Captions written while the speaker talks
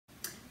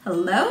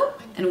Hello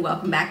and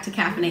welcome back to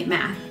Kaffenate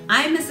Math.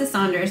 I'm Mrs.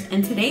 Saunders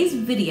and today's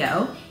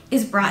video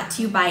is brought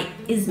to you by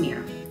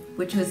Izmir,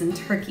 which was in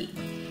Turkey.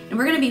 And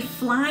we're going to be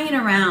flying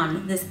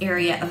around this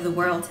area of the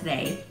world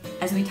today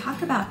as we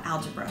talk about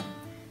algebra,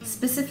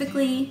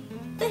 specifically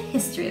the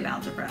history of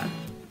algebra.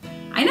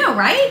 I know,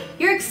 right?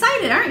 You're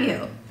excited, aren't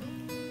you?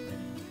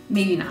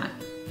 Maybe not.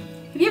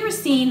 Have you ever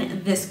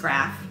seen this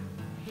graph?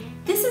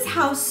 This is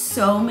how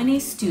so many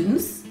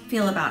students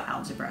feel about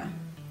algebra.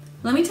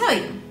 Let me tell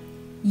you,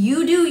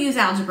 you do use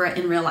algebra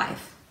in real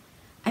life.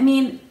 I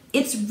mean,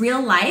 it's real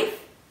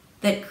life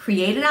that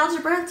created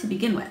algebra to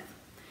begin with.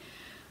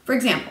 For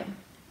example,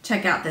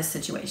 check out this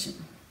situation.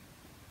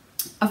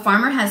 A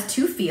farmer has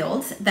two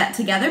fields that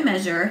together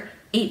measure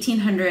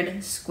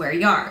 1,800 square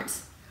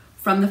yards.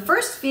 From the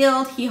first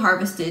field, he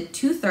harvested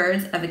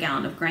 2/3 of a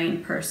gallon of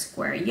grain per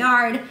square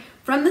yard.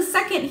 From the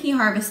second, he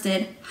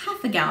harvested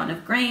half a gallon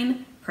of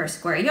grain per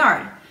square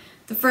yard.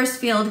 The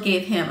first field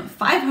gave him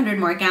 500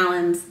 more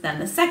gallons than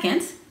the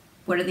second.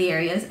 What are the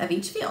areas of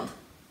each field?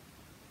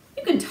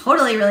 You can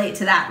totally relate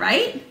to that,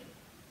 right?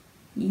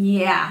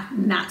 Yeah,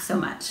 not so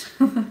much.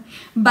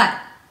 But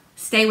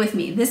stay with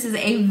me. This is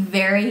a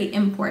very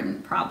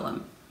important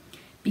problem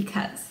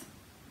because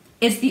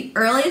it's the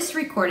earliest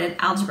recorded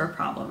algebra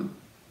problem.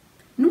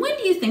 And when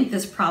do you think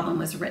this problem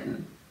was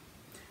written?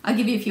 I'll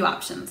give you a few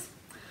options.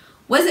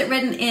 Was it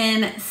written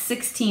in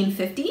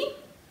 1650,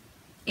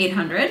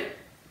 800,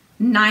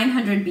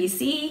 900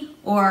 BC,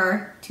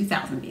 or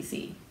 2000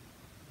 BC?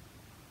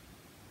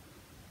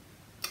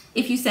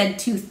 If you said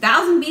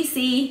 2000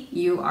 BC,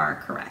 you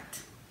are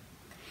correct.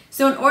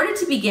 So in order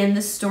to begin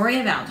the story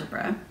of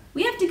algebra,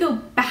 we have to go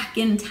back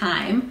in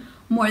time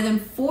more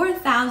than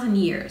 4,000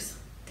 years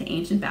to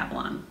ancient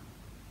Babylon.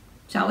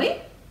 Shall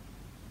we?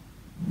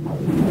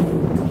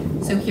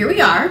 So here we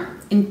are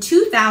in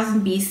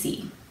 2000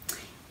 BC.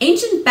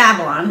 Ancient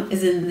Babylon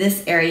is in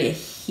this area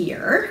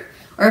here,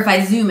 or if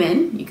I zoom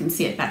in, you can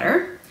see it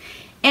better.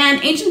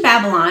 And ancient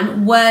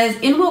Babylon was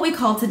in what we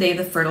call today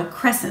the Fertile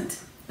Crescent.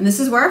 And this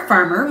is where a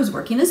farmer was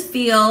working his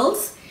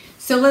fields.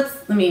 So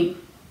let me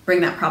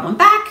bring that problem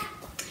back.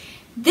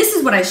 This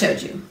is what I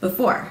showed you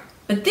before,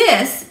 but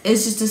this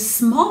is just a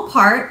small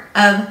part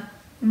of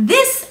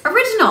this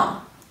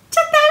original.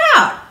 Check that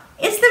out.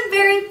 It's the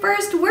very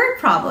first word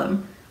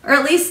problem, or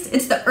at least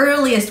it's the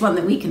earliest one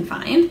that we can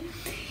find.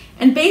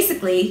 And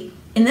basically,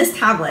 in this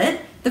tablet,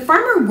 the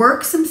farmer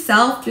works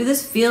himself through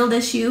this field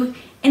issue,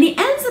 and he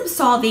ends up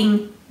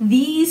solving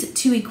these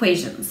two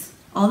equations,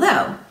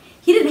 although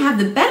he didn't have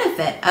the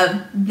benefit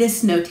of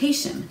this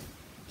notation.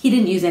 He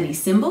didn't use any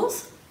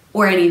symbols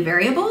or any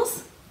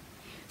variables.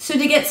 So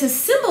to get to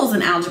symbols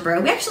in algebra,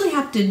 we actually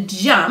have to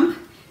jump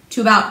to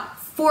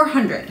about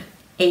 400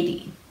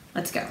 AD.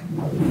 Let's go.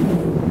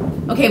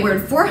 Okay, we're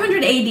in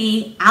 400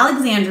 AD,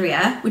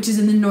 Alexandria, which is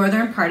in the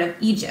northern part of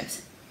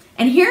Egypt.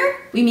 And here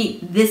we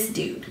meet this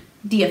dude,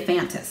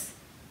 Diophantus.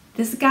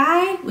 This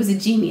guy was a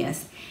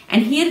genius,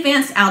 and he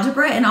advanced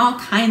algebra in all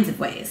kinds of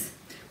ways.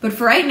 But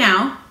for right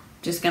now,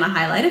 just gonna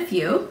highlight a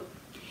few.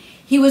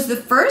 He was the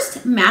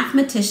first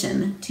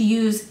mathematician to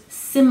use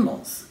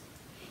symbols.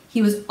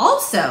 He was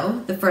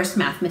also the first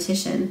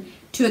mathematician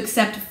to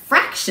accept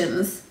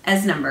fractions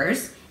as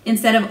numbers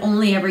instead of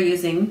only ever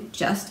using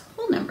just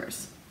whole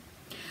numbers.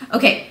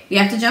 Okay, we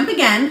have to jump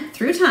again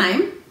through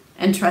time,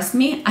 and trust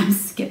me, I'm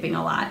skipping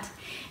a lot.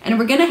 And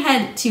we're gonna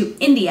head to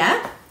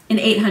India in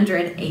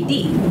 800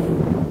 AD.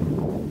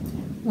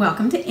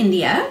 Welcome to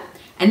India.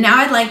 And now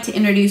I'd like to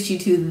introduce you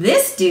to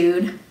this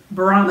dude,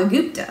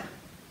 Brahmagupta.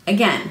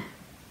 Again,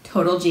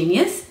 total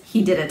genius,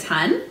 he did a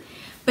ton,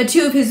 but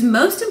two of his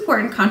most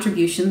important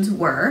contributions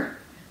were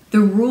the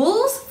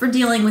rules for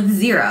dealing with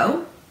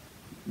zero,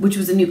 which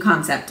was a new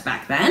concept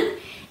back then,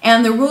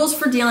 and the rules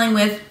for dealing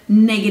with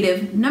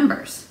negative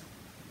numbers.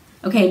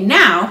 Okay,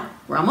 now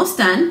we're almost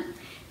done.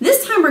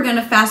 This time we're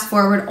gonna fast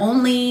forward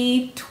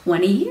only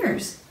 20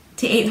 years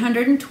to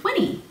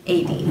 820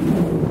 AD.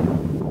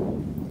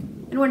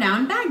 And we're now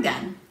in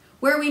Baghdad,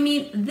 where we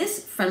meet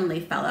this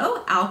friendly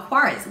fellow,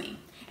 Al-Khwarizmi.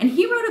 And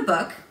he wrote a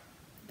book,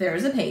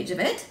 there's a page of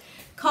it,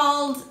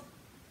 called,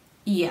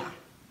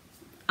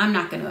 I'm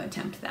not going to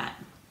attempt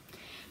that.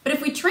 But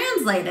if we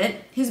translate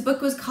it, his book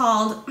was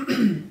called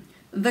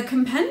The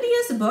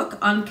Compendious Book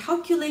on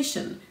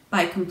Calculation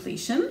by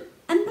Completion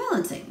and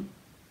Balancing.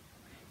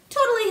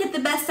 Totally hit the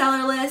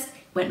bestseller list,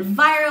 went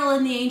viral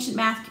in the ancient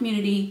math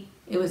community.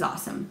 It was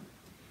awesome.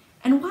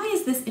 And why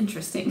is this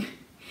interesting?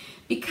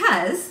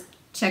 Because,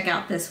 check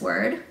out this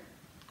word,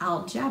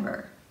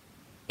 Algebra.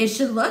 It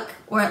should look,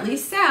 or at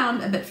least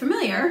sound, a bit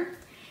familiar.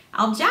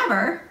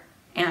 Algebra,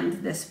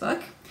 and this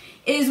book,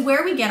 is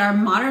where we get our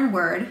modern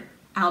word,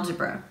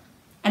 algebra.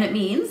 And it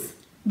means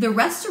the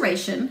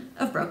restoration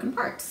of broken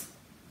parts.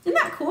 Isn't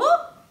that cool?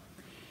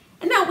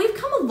 And now we've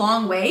come a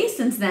long way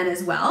since then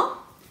as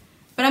well,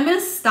 but I'm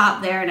gonna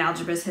stop there in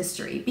algebra's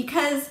history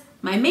because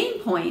my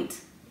main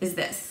point is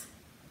this.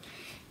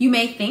 You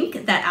may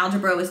think that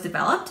algebra was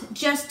developed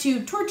just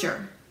to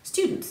torture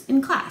students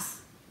in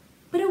class,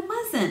 but it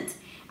wasn't.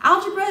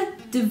 Algebra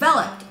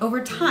developed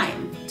over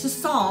time to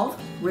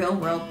solve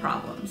real-world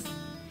problems.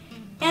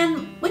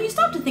 And when you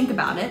stop to think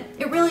about it,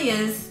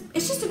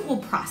 it's just a cool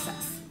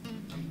process.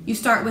 You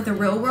start with a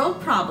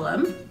real-world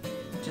problem,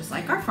 just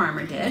like our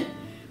farmer did.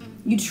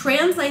 You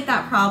translate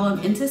that problem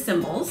into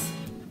symbols.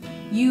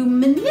 You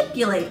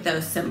manipulate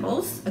those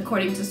symbols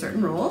according to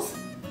certain rules,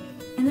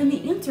 and then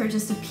the answer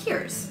just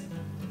appears.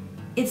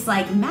 It's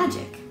like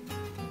magic,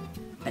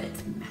 but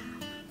it's math.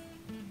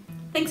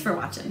 Thanks for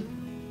watching.